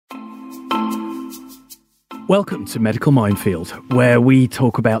Welcome to Medical Minefield, where we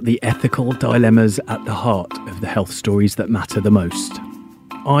talk about the ethical dilemmas at the heart of the health stories that matter the most.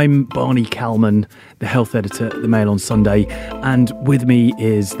 I'm Barney Calman, the health editor at The Mail on Sunday, and with me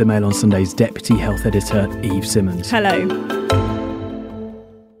is The Mail on Sunday's deputy health editor, Eve Simmons. Hello.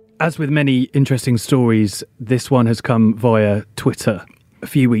 As with many interesting stories, this one has come via Twitter. A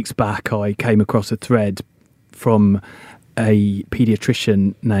few weeks back, I came across a thread from a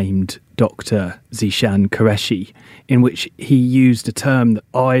paediatrician named Dr. Zeeshan Qureshi, in which he used a term that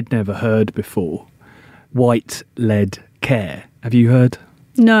I'd never heard before, white-led care. Have you heard?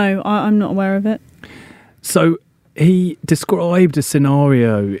 No, I'm not aware of it. So he described a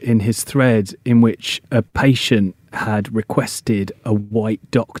scenario in his thread in which a patient had requested a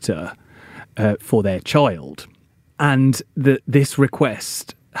white doctor for their child, and that this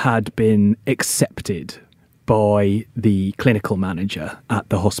request had been accepted by the clinical manager at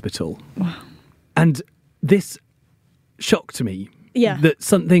the hospital. Wow. And this shocked me, Yeah. that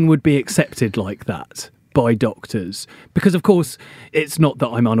something would be accepted like that by doctors. Because, of course, it's not that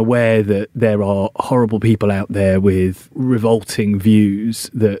I'm unaware that there are horrible people out there with revolting views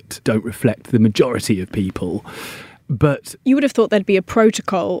that don't reflect the majority of people. But You would have thought there'd be a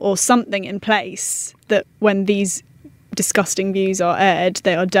protocol or something in place that when these disgusting views are aired,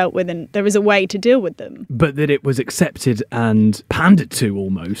 they are dealt with and there is a way to deal with them. But that it was accepted and pandered to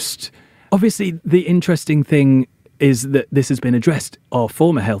almost. Obviously, the interesting thing is that this has been addressed. Our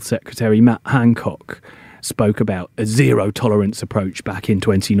former Health Secretary, Matt Hancock, spoke about a zero tolerance approach back in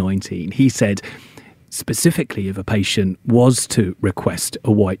 2019. He said, specifically, if a patient was to request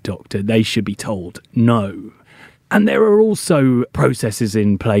a white doctor, they should be told no. And there are also processes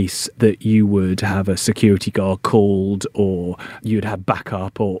in place that you would have a security guard called, or you'd have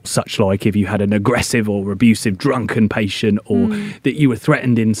backup or such like if you had an aggressive or abusive drunken patient, or that you were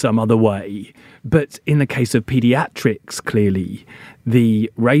threatened in some other way. But in the case of paediatrics, clearly, the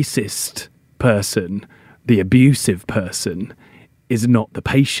racist person, the abusive person, is not the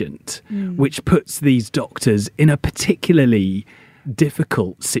patient, which puts these doctors in a particularly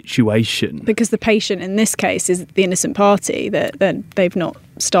difficult situation. Because the patient in this case is the innocent party, that they've not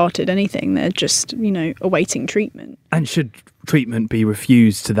started anything, they're just, awaiting treatment. And should treatment be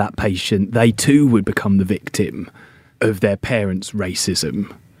refused to that patient, they too would become the victim of their parents'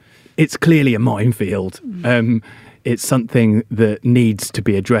 racism. It's clearly a minefield. It's something that needs to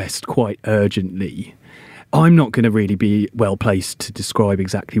be addressed quite urgently. I'm not going to really be well placed to describe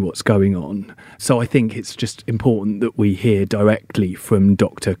exactly what's going on. So I think it's just important that we hear directly from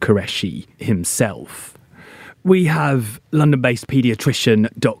Dr. Qureshi himself. We have London-based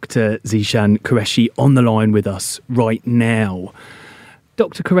paediatrician Dr. Zeeshan Qureshi on the line with us right now.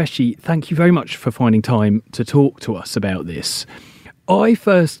 Dr. Qureshi, thank you very much for finding time to talk to us about this. I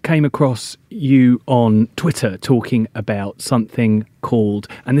first came across you on Twitter talking about something called,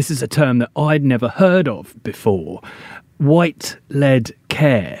 and this is a term that I'd never heard of before, white-led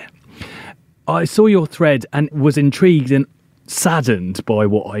care. I saw your thread and was intrigued and saddened by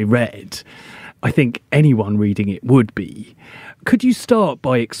what I read. I think anyone reading it would be. Could you start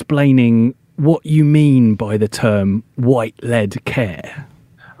by explaining what you mean by the term white-led care?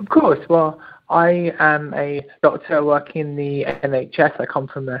 Of course. Well, I am a doctor working in the NHS. I come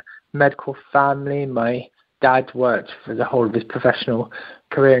from a medical family. My dad worked for the whole of his professional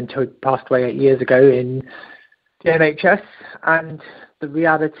career until he passed away 8 years ago in the NHS. And the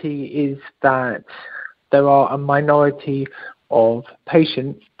reality is that there are a minority of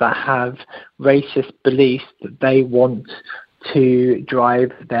patients that have racist beliefs that they want to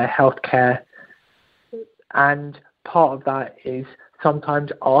drive their healthcare. And part of that is sometimes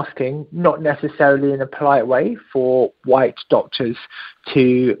asking, not necessarily in a polite way, for white doctors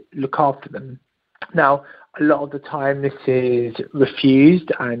to look after them. Now, a lot of the time this is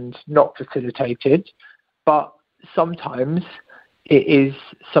refused and not facilitated, but sometimes it is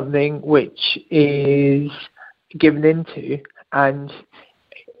something which is given into, and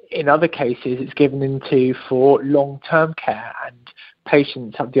in other cases it's given into for long-term care, and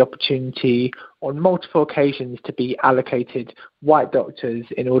patients have the opportunity on multiple occasions to be allocated white doctors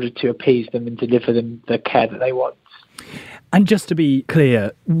in order to appease them and deliver them the care that they want. And just to be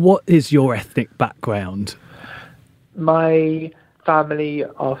clear, what is your ethnic background? My family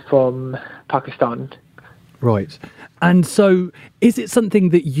are from Pakistan. Right. And so is it something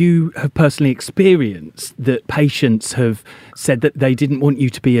that you have personally experienced, that patients have said that they didn't want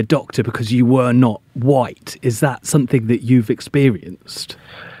you to be a doctor because you were not white? Is that something that you've experienced?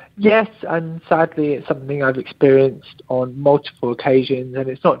 Yes, and sadly it's something I've experienced on multiple occasions, and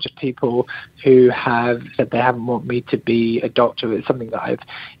it's not just people who have said they haven't want me to be a doctor. It's something that I've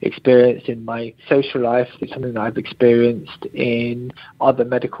experienced in my social life. It's something that I've experienced in other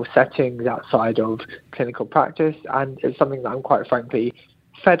medical settings outside of clinical practice, and it's something that I'm quite frankly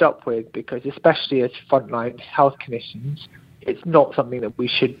fed up with, because especially as frontline health clinicians, it's not something that we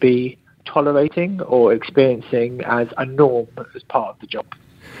should be tolerating or experiencing as a norm as part of the job.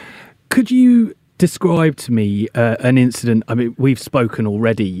 Could you describe to me an incident? I mean, we've spoken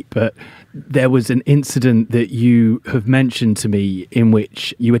already, but there was an incident that you have mentioned to me in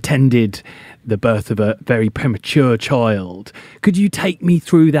which you attended the birth of a very premature child. Could you take me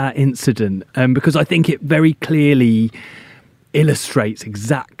through that incident? Because I think it very clearly illustrates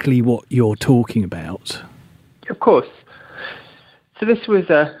exactly what you're talking about. Of course. So this was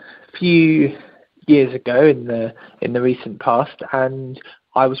a few years ago in the recent past, and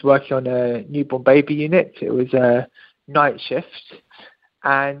I was working on a newborn baby unit. It was a night shift,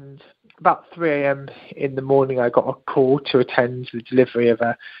 and about 3 a.m. in the morning I got a call to attend the delivery of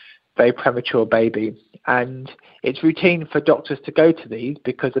a very premature baby. And it's routine for doctors to go to these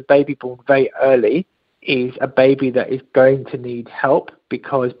because a baby born very early is a baby that is going to need help,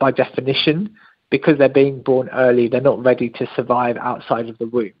 because by definition, because they're being born early, they're not ready to survive outside of the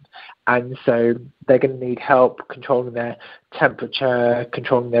womb. And so they're going to need help controlling their temperature,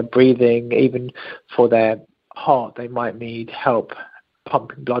 controlling their breathing. Even for their heart, they might need help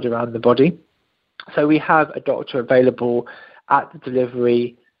pumping blood around the body. So we have a doctor available at the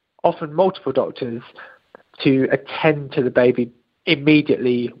delivery, often multiple doctors, to attend to the baby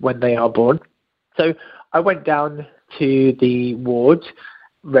immediately when they are born. So I went down to the ward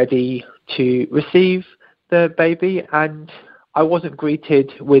ready to receive the baby, and I wasn't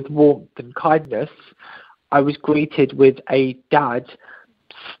greeted with warmth and kindness. I was greeted with a dad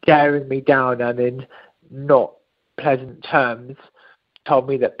staring me down, and in not pleasant terms told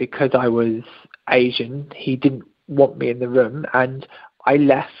me that because I was Asian, he didn't want me in the room, and I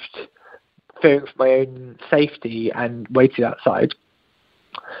left fearing for my own safety and waited outside.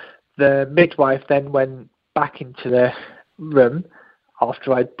 The midwife then went back into the room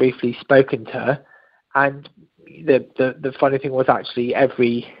after I'd briefly spoken to her, and the funny thing was actually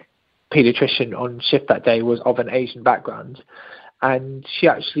every paediatrician on shift that day was of an Asian background, and she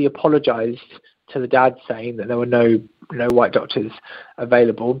actually apologised to the dad, saying that there were no white doctors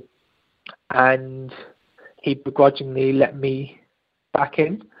available, and he begrudgingly let me back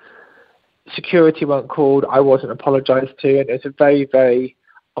in. Security weren't called, I wasn't apologised to, and it was a very, very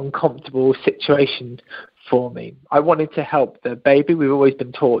uncomfortable situation for me. I wanted to help the baby. We've always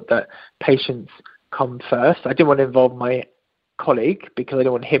been taught that patients come first. I didn't want to involve my colleague because I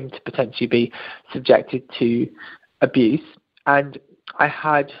didn't want him to potentially be subjected to abuse. And I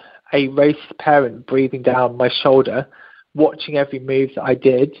had a racist parent breathing down my shoulder, watching every move that I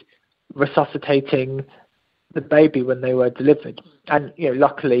did, resuscitating the baby when they were delivered. And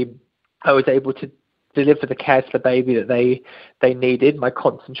luckily I was able to deliver the care to the baby that they needed. My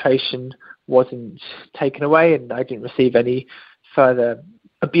concentration wasn't taken away, and I didn't receive any further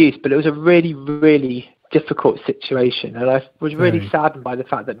abuse. But it was a really, really difficult situation, and I was really saddened by the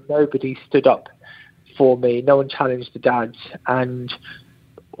fact that nobody stood up for me. No one challenged the dad, and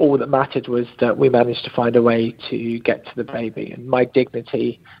all that mattered was that we managed to find a way to get to the baby, and my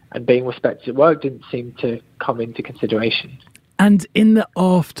dignity and being respected at work didn't seem to come into consideration. And in the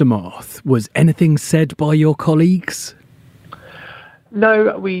aftermath, was anything said by your colleagues?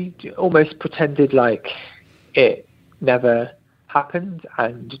 No, we almost pretended like it never happened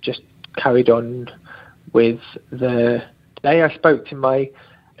and just carried on with the day. I spoke to my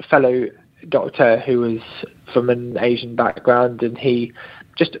fellow doctor who was from an Asian background, and he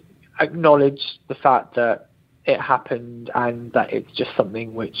just acknowledged the fact that it happened and that it's just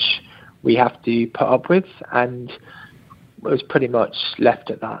something which we have to put up with, and it was pretty much left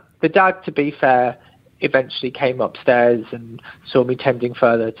at that. The dad, to be fair, eventually came upstairs and saw me tending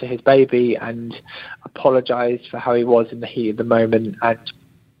further to his baby and apologised for how he was in the heat of the moment, and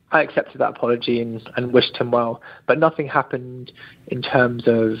I accepted that apology and wished him well. But nothing happened in terms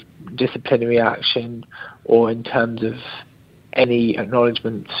of disciplinary action or in terms of any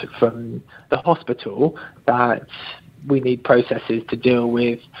acknowledgement from the hospital that we need processes to deal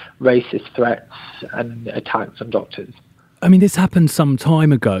with racist threats and attacks on doctors. I mean, this happened some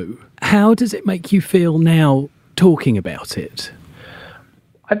time ago. How does it make you feel now talking about it?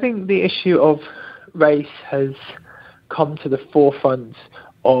 I think the issue of race has come to the forefront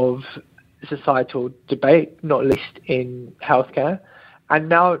of societal debate, not least in healthcare. And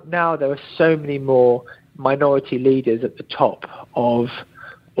now there are so many more minority leaders at the top of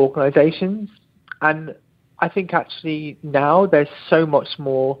organisations. And I think actually now there's so much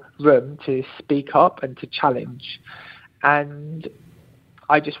more room to speak up and to challenge. And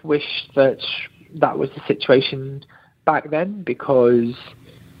I just wish that that was the situation back then, because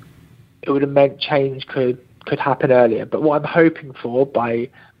it would have meant change could happen earlier. But what I'm hoping for by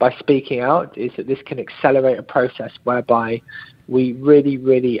speaking out is that this can accelerate a process whereby we really,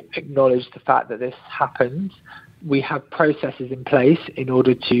 really acknowledge the fact that this happens. We have processes in place in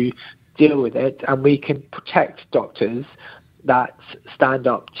order to deal with it, and we can protect doctors that stand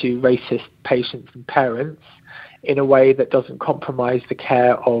up to racist patients and parents in a way that doesn't compromise the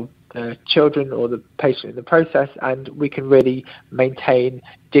care of the children or the patient in the process, and we can really maintain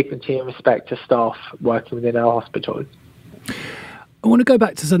dignity and respect to staff working within our hospitals. I want to go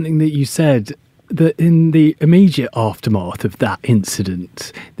back to something that you said, that in the immediate aftermath of that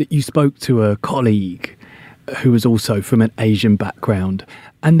incident, that you spoke to a colleague who was also from an Asian background,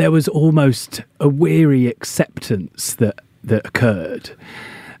 and there was almost a weary acceptance that occurred.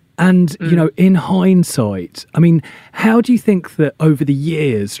 And, you know, in hindsight, I mean, how do you think that over the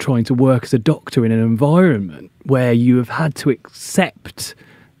years trying to work as a doctor in an environment where you have had to accept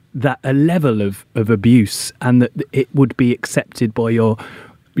that a level of abuse and that it would be accepted by your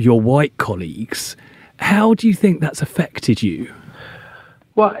white colleagues, how do you think that's affected you?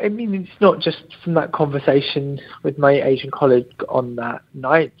 Well, I mean, it's not just from that conversation with my Asian colleague on that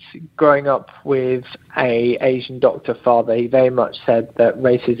night. Growing up with a Asian doctor father, he very much said that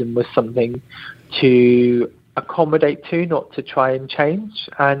racism was something to accommodate to, not to try and change.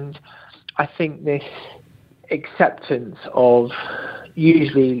 And I think this acceptance of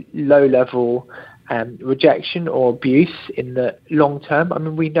usually low-level rejection or abuse in the long term, I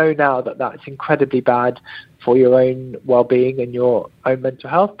mean, we know now that that's incredibly bad for your own well-being and your own mental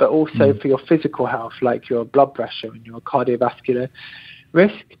health, but also for your physical health, like your blood pressure and your cardiovascular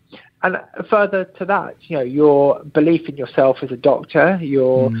risk. And further to that, you know, your belief in yourself as a doctor,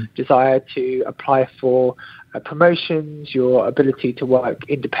 your desire to apply for promotions, your ability to work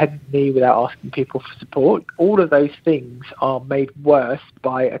independently without asking people for support, all of those things are made worse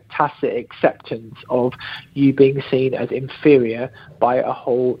by a tacit acceptance of you being seen as inferior by a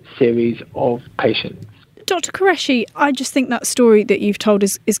whole series of patients. Dr. Qureshi, I just think that story that you've told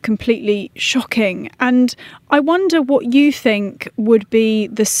is completely shocking. And I wonder what you think would be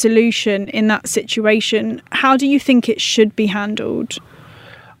the solution in that situation. How do you think it should be handled?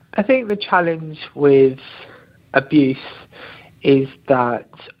 I think the challenge with abuse is that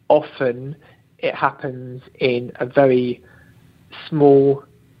often it happens in a very small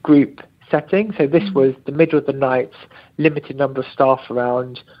group setting. So this was the middle of the night, limited number of staff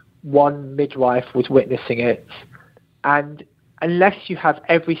around, one midwife was witnessing it. And unless you have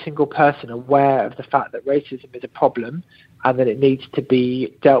every single person aware of the fact that racism is a problem and that it needs to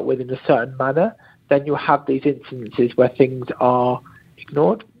be dealt with in a certain manner, then you'll have these incidences where things are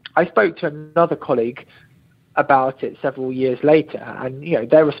ignored. I spoke to another colleague about it several years later, and you know,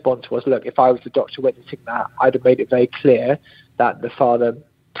 their response was, look, if I was the doctor witnessing that, I'd have made it very clear that the father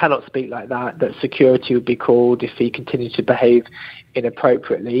cannot speak like that security would be called if he continued to behave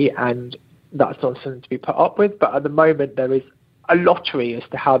inappropriately, and that's not something to be put up with. But at the moment there is a lottery as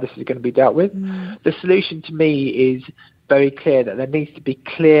to how this is going to be dealt with. The solution to me is very clear, that there needs to be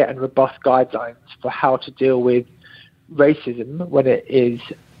clear and robust guidelines for how to deal with racism when it is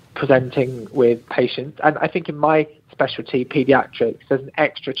presenting with patients. And I think in my specialty, paediatrics, there's an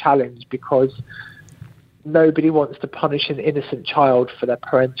extra challenge because nobody wants to punish an innocent child for their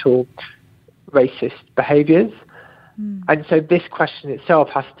parental racist behaviours. And so this question itself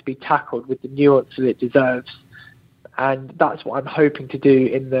has to be tackled with the nuance that it deserves. And that's what I'm hoping to do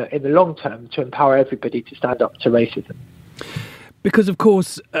in the long term, to empower everybody to stand up to racism. Because, of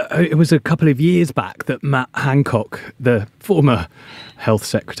course, it was a couple of years back that Matt Hancock, the former health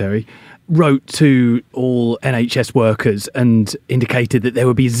secretary, wrote to all NHS workers and indicated that there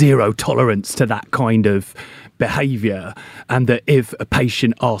would be zero tolerance to that kind of behaviour, and that if a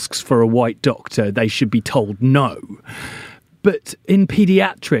patient asks for a white doctor, they should be told no. But in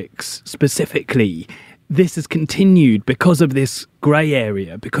paediatrics specifically, this has continued because of this grey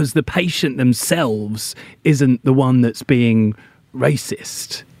area, because the patient themselves isn't the one that's being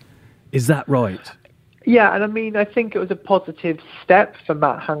racist. Is that right? Yeah, and I mean, I think it was a positive step for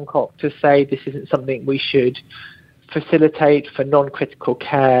Matt Hancock to say this isn't something we should facilitate for non-critical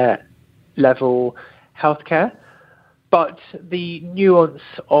care level healthcare. But the nuance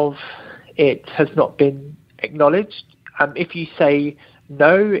of it has not been acknowledged. If you say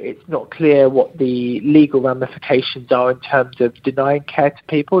no, it's not clear what the legal ramifications are in terms of denying care to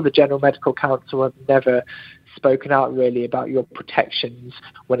people. The General Medical Council have never spoken out really about your protections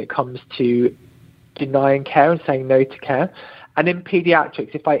when it comes to denying care and saying no to care. And in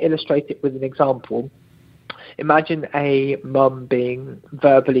paediatrics, if I illustrate it with an example, imagine a mum being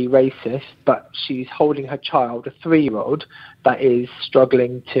verbally racist, but she's holding her child, a 3-year-old, that is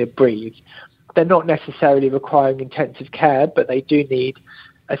struggling to breathe. They're not necessarily requiring intensive care, but they do need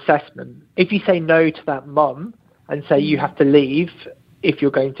assessment. If you say no to that mum and say you have to leave if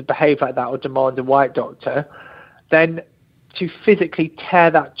you're going to behave like that or demand a white doctor, then to physically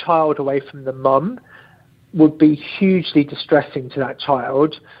tear that child away from the mum would be hugely distressing to that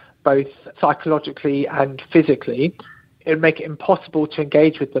child, both psychologically and physically. It would make it impossible to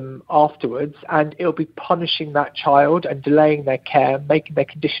engage with them afterwards, and it will be punishing that child and delaying their care, making their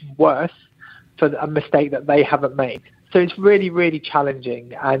condition worse for a mistake that they haven't made. So it's really, really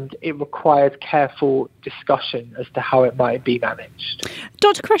challenging, and it requires careful discussion as to how it might be managed.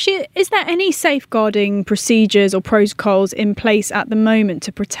 Dr. Qureshi, is there any safeguarding procedures or protocols in place at the moment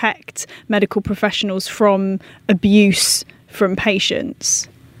to protect medical professionals from abuse from patients?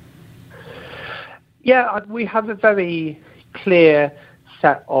 Yeah, we have a very clear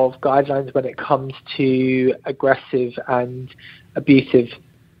set of guidelines when it comes to aggressive and abusive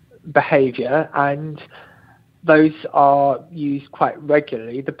behaviour, and those are used quite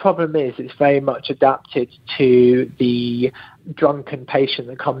regularly. The problem is it's very much adapted to the drunken patient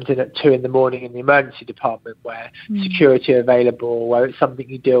that comes in at 2 a.m. in the emergency department, where security are available, where it's something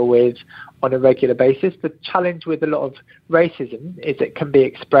you deal with on a regular basis. The challenge with a lot of racism is it can be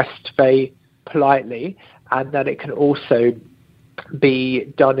expressed very politely, and that it can also be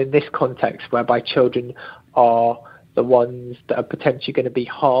done in this context whereby children are the ones that are potentially going to be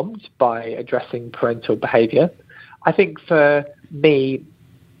harmed by addressing parental behaviour. I think for me,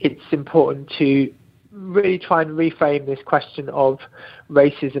 it's important to really try and reframe this question of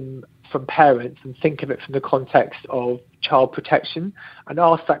racism from parents and think of it from the context of child protection, and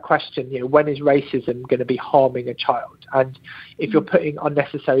ask that question, when is racism going to be harming a child? And if you're putting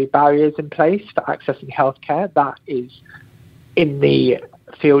unnecessary barriers in place for accessing healthcare, that is in the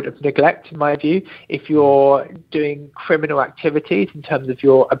field of neglect, in my view. If you're doing criminal activities in terms of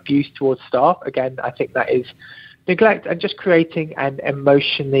your abuse towards staff, again, I think that is neglect and just creating an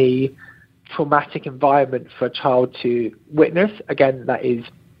emotionally traumatic environment for a child to witness. Again, that is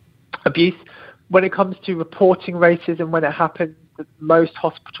abuse. When it comes to reporting racism when it happens, most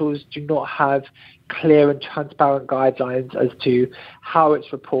hospitals do not have clear and transparent guidelines as to how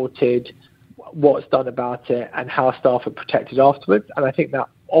it's reported, what's done about it, and how staff are protected afterwards. And I think that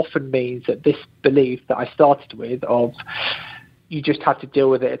often means that this belief that I started with of you just have to deal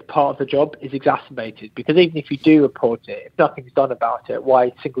with it as part of the job is exacerbated, because even if you do report it, if nothing's done about it,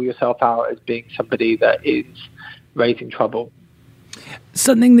 why single yourself out as being somebody that is raising trouble?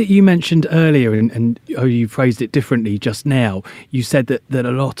 Something that you mentioned earlier, and you phrased it differently just now, you said that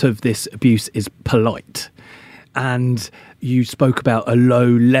a lot of this abuse is polite, and you spoke about a low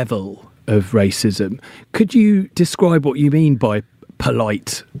level of racism. Could you describe what you mean by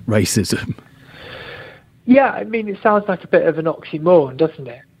polite racism? Yeah, I mean, it sounds like a bit of an oxymoron, doesn't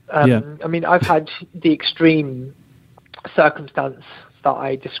it? I mean, I've had the extreme circumstance that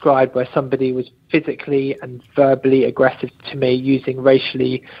I described where somebody was physically and verbally aggressive to me using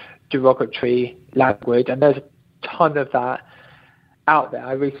racially derogatory language, and there's a ton of that out there.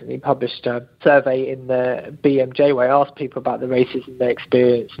 I recently published a survey in the BMJ where I asked people about the racism they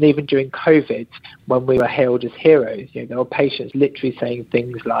experienced, and even during COVID, when we were hailed as heroes, there were patients literally saying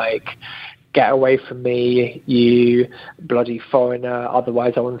things like, "Get away from me, you bloody foreigner,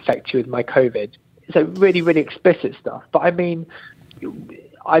 otherwise I'll infect you with my COVID." So really, really explicit stuff. But I mean,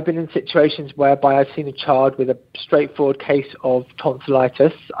 I've been in situations whereby I've seen a child with a straightforward case of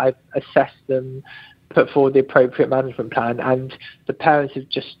tonsillitis. I've assessed them, put forward the appropriate management plan, and the parents have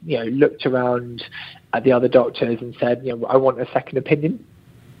just, looked around at the other doctors and said, I want a second opinion.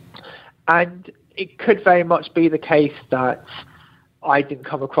 And it could very much be the case that I didn't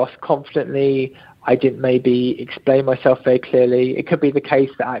come across confidently, I didn't maybe explain myself very clearly. It could be the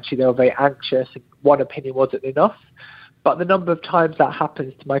case that actually they were very anxious and one opinion wasn't enough. But the number of times that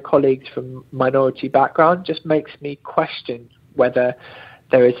happens to my colleagues from minority background just makes me question whether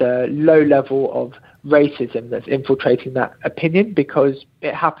there is a low level of racism that's infiltrating that opinion, because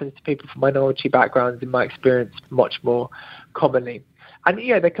it happens to people from minority backgrounds, in my experience, much more commonly. And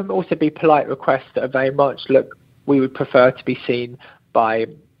there can also be polite requests that are very much, look, we would prefer to be seen by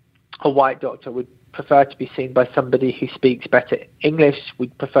a white doctor, would prefer to be seen by somebody who speaks better English,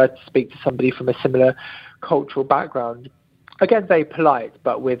 we'd prefer to speak to somebody from a similar cultural background. Again, very polite,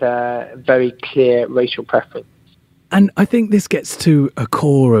 but with a very clear racial preference. And I think this gets to a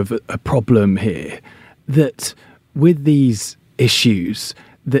core of a problem here. that with these issues,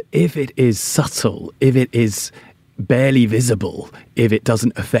 that if it is subtle, if it is barely visible, if it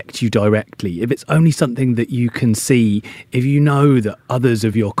doesn't affect you directly, if it's only something that you can see, if you know that others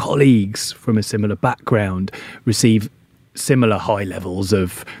of your colleagues from a similar background receive similar high levels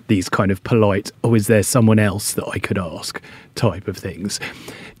of these kind of polite, oh, is there someone else that I could ask type of things.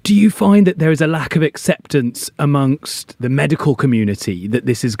 Do you find that there is a lack of acceptance amongst the medical community that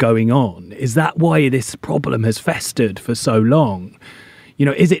this is going on? Is that why this problem has festered for so long? You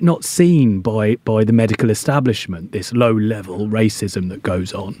know, is it not seen by the medical establishment, this low-level racism that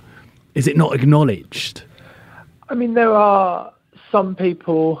goes on? Is it not acknowledged? I mean, there are some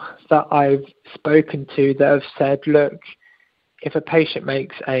people that I've spoken to that have said, look, if a patient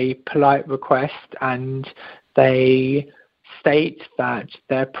makes a polite request and they state that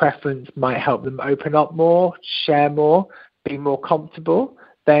their preference might help them open up more, share more, be more comfortable,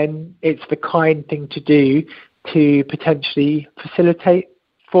 then it's the kind thing to do to potentially facilitate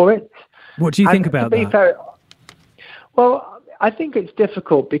for it. What do you think about that? Well, I think it's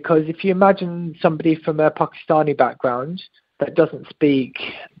difficult because if you imagine somebody from a Pakistani background that doesn't speak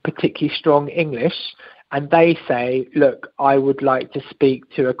particularly strong English, and they say, look, I would like to speak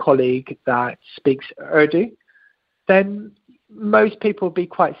to a colleague that speaks Urdu, then most people will be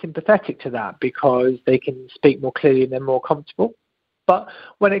quite sympathetic to that because they can speak more clearly and they're more comfortable. But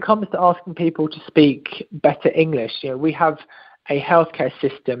when it comes to asking people to speak better English, you know, we have a healthcare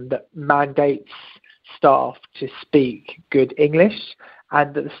system that mandates staff to speak good English,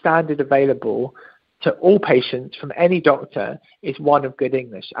 and that the standard available to all patients from any doctor is one of good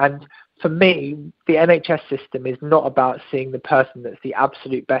English. And for me, the NHS system is not about seeing the person that's the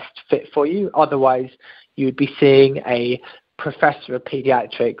absolute best fit for you. Otherwise, you would be seeing a professor of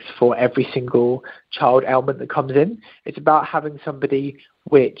pediatrics for every single child ailment that comes in. It's about having somebody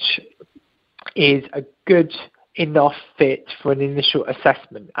which is a good enough fit for an initial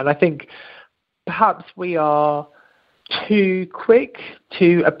assessment. And I think perhaps we are too quick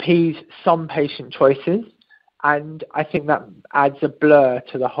to appease some patient choices, and I think that adds a blur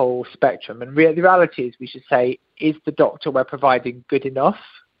to the whole spectrum. And the reality is we should say, is the doctor we're providing good enough?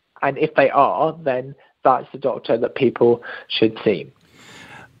 And if they are, then that's the doctor that people should see.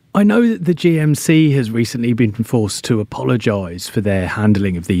 I know that the GMC has recently been forced to apologise for their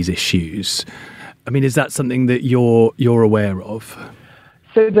handling of these issues. I mean, is that something that you're aware of?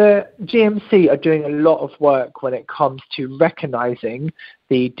 So the GMC are doing a lot of work when it comes to recognising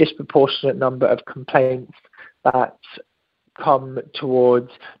the disproportionate number of complaints that come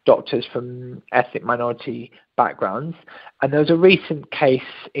towards doctors from ethnic minority backgrounds. And there was a recent case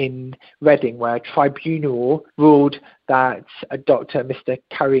in Reading where a tribunal ruled that a doctor, Mr.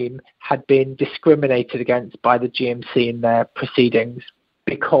 Karim, had been discriminated against by the GMC in their proceedings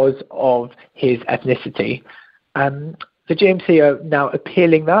because of his ethnicity. The GMC are now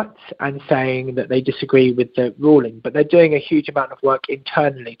appealing that and saying that they disagree with the ruling, but they're doing a huge amount of work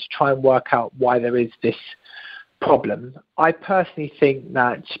internally to try and work out why there is this problem. I personally think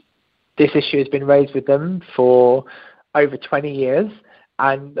that this issue has been raised with them for over 20 years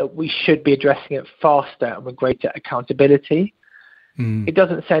and that we should be addressing it faster and with greater accountability. It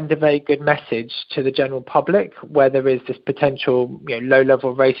doesn't send a very good message to the general public where there is this potential,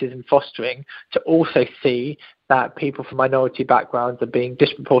 low-level racism fostering, to also see that people from minority backgrounds are being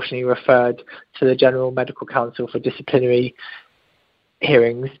disproportionately referred to the General Medical Council for disciplinary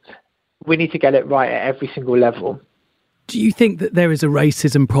hearings. We need to get it right at every single level. Do you think that there is a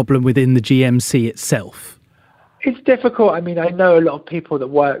racism problem within the GMC itself? It's difficult. I mean, I know a lot of people that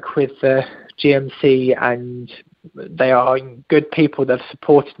work with the GMC and they are good people that have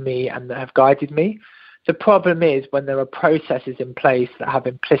supported me and that have guided me. The problem is when there are processes in place that have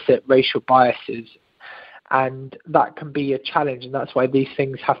implicit racial biases, and that can be a challenge, and that's why these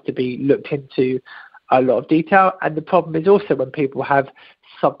things have to be looked into a lot of detail. And the problem is also when people have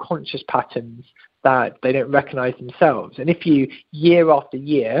subconscious patterns that they don't recognize themselves. And if you, year after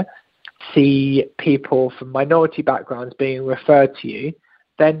year, see people from minority backgrounds being referred to you,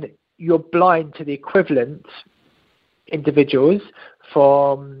 then you're blind to the equivalent individuals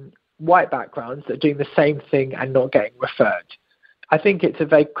from white backgrounds that are doing the same thing and not getting referred. I think it's a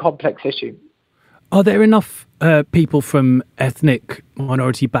very complex issue. Are there enough people from ethnic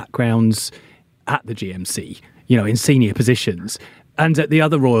minority backgrounds at the GMC, in senior positions? And at the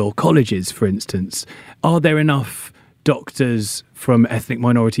other royal colleges, for instance, are there enough doctors from ethnic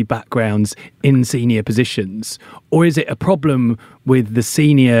minority backgrounds in senior positions? Or is it a problem with the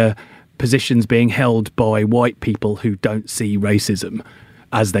senior positions being held by white people who don't see racism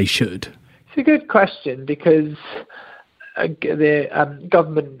as they should? It's a good question because the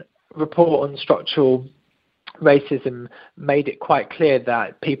government report on structural racism made it quite clear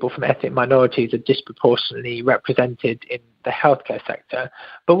that people from ethnic minorities are disproportionately represented in the healthcare sector.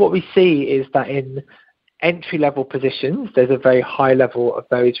 But what we see is that in entry-level positions, there's a very high level of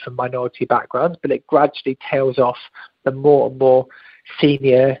those from minority backgrounds, but it gradually tails off the more and more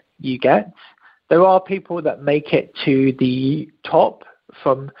senior you get. There are people that make it to the top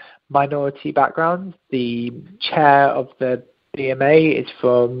from minority backgrounds. The chair of the BMA is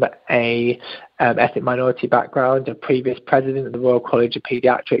from a ethnic minority background. A previous president of the Royal College of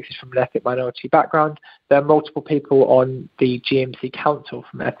Paediatrics is from an ethnic minority background. There are multiple people on the GMC Council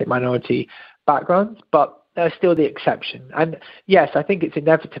from ethnic minority backgrounds, but they're still the exception. And yes, I think it's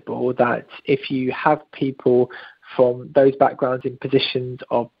inevitable that if you have people from those backgrounds in positions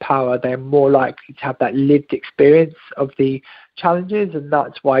of power, they're more likely to have that lived experience of the challenges, and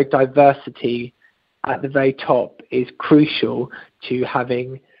that's why diversity at the very top is crucial to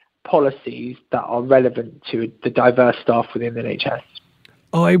having policies that are relevant to the diverse staff within the NHS.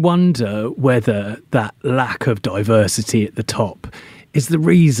 I wonder whether that lack of diversity at the top is the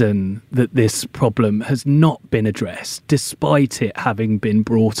reason that this problem has not been addressed, despite it having been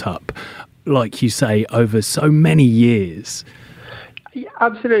brought up, like you say, over so many years. Yeah,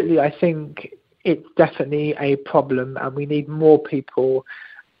 absolutely. I think it's definitely a problem, and we need more people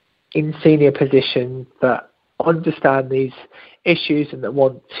in senior positions that understand these issues and that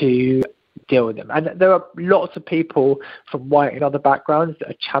want to deal with them. And there are lots of people from white and other backgrounds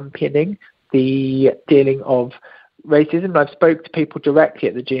that are championing the dealing of racism. I've spoke to people directly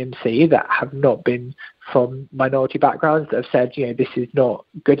at the GMC that have not been from minority backgrounds that have said, this is not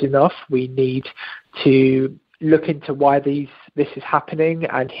good enough. We need to look into why this is happening,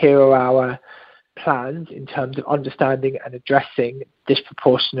 and here are our plans in terms of understanding and addressing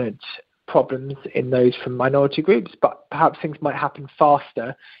disproportionate problems in those from minority groups. But perhaps things might happen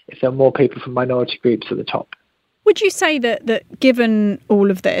faster if there are more people from minority groups at the top. Would you say that given all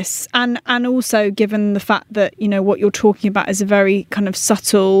of this, and also given the fact that, what you're talking about is a very kind of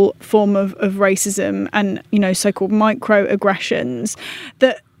subtle form of racism and, so-called microaggressions,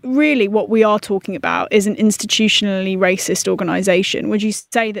 that really what we are talking about is an institutionally racist organisation? Would you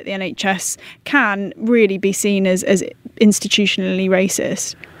say that the NHS can really be seen as institutionally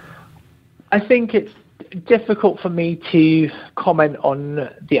racist? I think it's difficult for me to comment on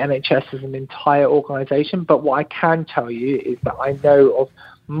the NHS as an entire organisation, but what I can tell you is that I know of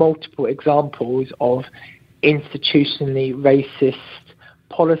multiple examples of institutionally racist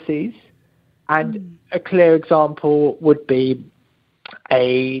policies, and a clear example would be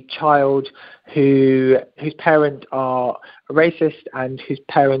a child whose parents are racist and whose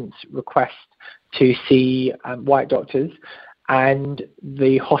parents request to see white doctors, and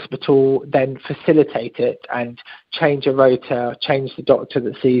the hospital then facilitate it and change a rota, change the doctor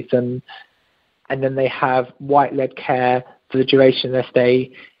that sees them, and then they have white-led care for the duration of their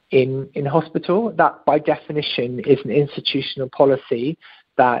stay in hospital. That, by definition, is an institutional policy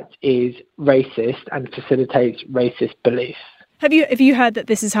that is racist and facilitates racist beliefs. Have you heard that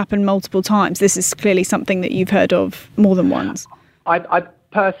this has happened multiple times? This is clearly something that you've heard of more than once. I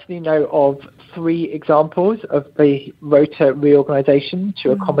personally know of 3 examples of the rota reorganisation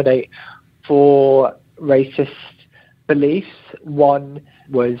to accommodate for racist beliefs. One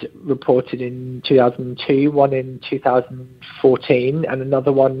was reported in 2002, one in 2014, and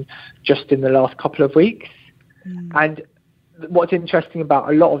another one just in the last couple of weeks. And what's interesting about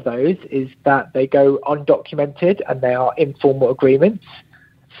a lot of those is that they go undocumented and they are informal agreements.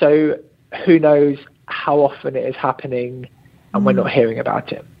 So who knows how often it is happening, and we're not hearing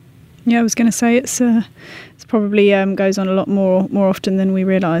about it. Yeah, I was going to say it's probably goes on a lot more often than we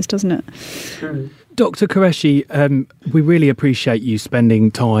realise, doesn't it? Dr. Qureshi, we really appreciate you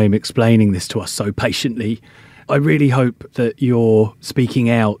spending time explaining this to us so patiently. I really hope that your speaking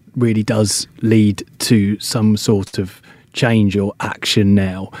out really does lead to some sort of change or action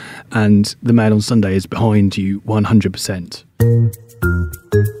now, and the Mail on Sunday is behind you 100%.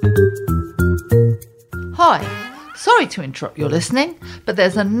 Hi. Sorry to interrupt your listening, but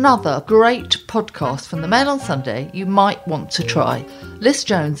there's another great podcast from the Mail on Sunday you might want to try. Liz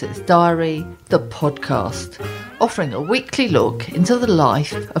Jones's Diary, the podcast, offering a weekly look into the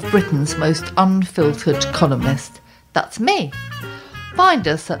life of Britain's most unfiltered columnist. That's me. Find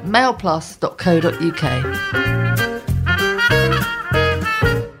us at mailplus.co.uk.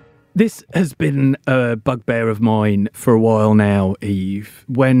 This has been a bugbear of mine for a while now, Eve.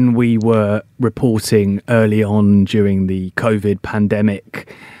 When we were reporting early on during the COVID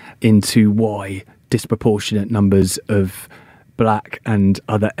pandemic into why disproportionate numbers of black and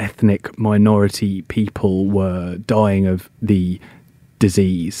other ethnic minority people were dying of the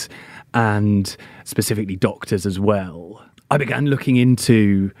disease, and specifically doctors as well, I began looking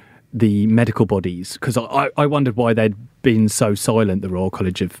into the medical bodies, because I wondered why they'd been so silent. The Royal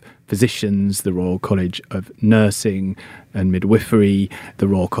College of Physicians, the Royal College of Nursing and Midwifery, the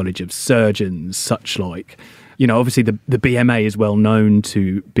Royal College of Surgeons, such like. You know, obviously the BMA is well known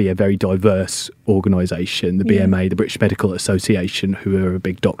to be a very diverse organisation, the BMA, the British Medical Association, who are a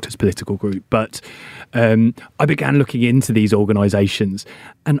big doctors' political group. But I began looking into these organisations,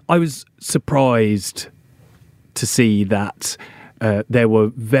 and I was surprised to see that there were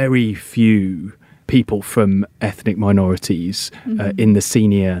very few people from ethnic minorities in the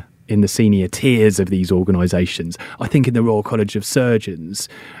senior tiers of these organisations. I think in the Royal College of Surgeons,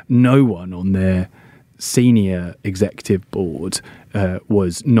 no one on their senior executive board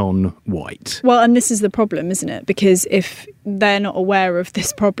was non-white. Well, and this is the problem, isn't it? Because if they're not aware of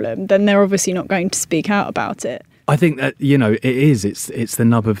this problem, then they're obviously not going to speak out about it. I think that, you know, it's the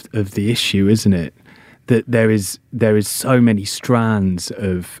nub of the issue, isn't it? That there is so many strands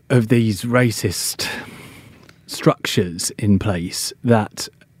of these racist structures in place that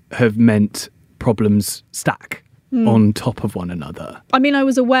have meant problems stack on top of one another. I mean, I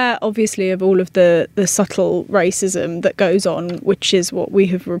was aware, obviously, of all of the subtle racism that goes on, which is what we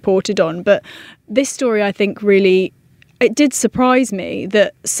have reported on. But this story, I think, really, it did surprise me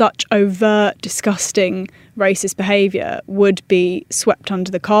that such overt, disgusting racist behaviour would be swept under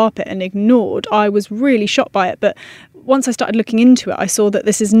the carpet and ignored. I was really shocked by it. But once I started looking into it, I saw that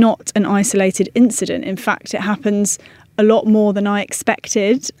this is not an isolated incident. In fact, it happens a lot more than I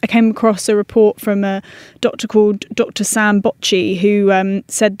expected. I came across a report from a doctor called Dr. Sam Bocci, who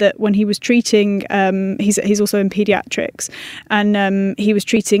said that when he was treating, he's also in paediatrics, and he was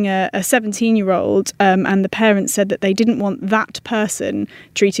treating a 17-year-old, and the parents said that they didn't want that person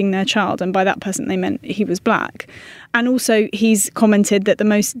treating their child, and by that person they meant he was black. And also he's commented that the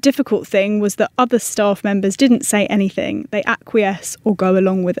most difficult thing was that other staff members didn't say anything. They acquiesce or go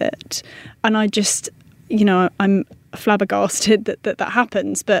along with it. And I just, you know, I'm flabbergasted that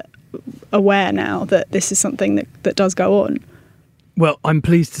happens, but aware now that this is something that does go on. Well, I'm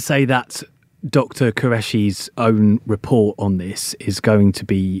pleased to say that Dr. Qureshi's own report on this is going to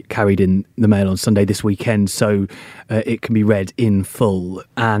be carried in the Mail on Sunday this weekend, so it can be read in full.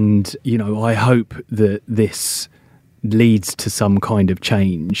 And, you know, I hope that this leads to some kind of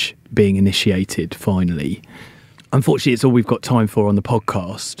change being initiated finally. Unfortunately, it's all we've got time for on the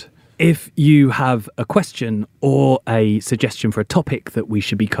podcast. If you have a question or a suggestion for a topic that we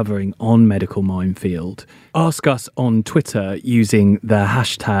should be covering on Medical Minefield, ask us on Twitter using the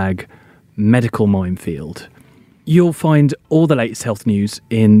hashtag Medical Minefield. You'll find all the latest health news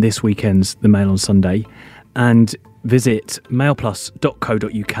in this weekend's The Mail on Sunday, and visit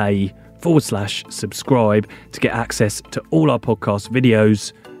mailplus.co.uk/subscribe to get access to all our podcast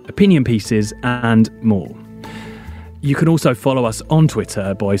videos, opinion pieces and more. You can also follow us on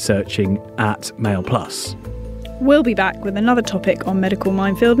Twitter by searching @MailPlus. We'll be back with another topic on Medical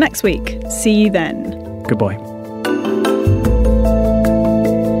Minefield next week. See you then. Goodbye.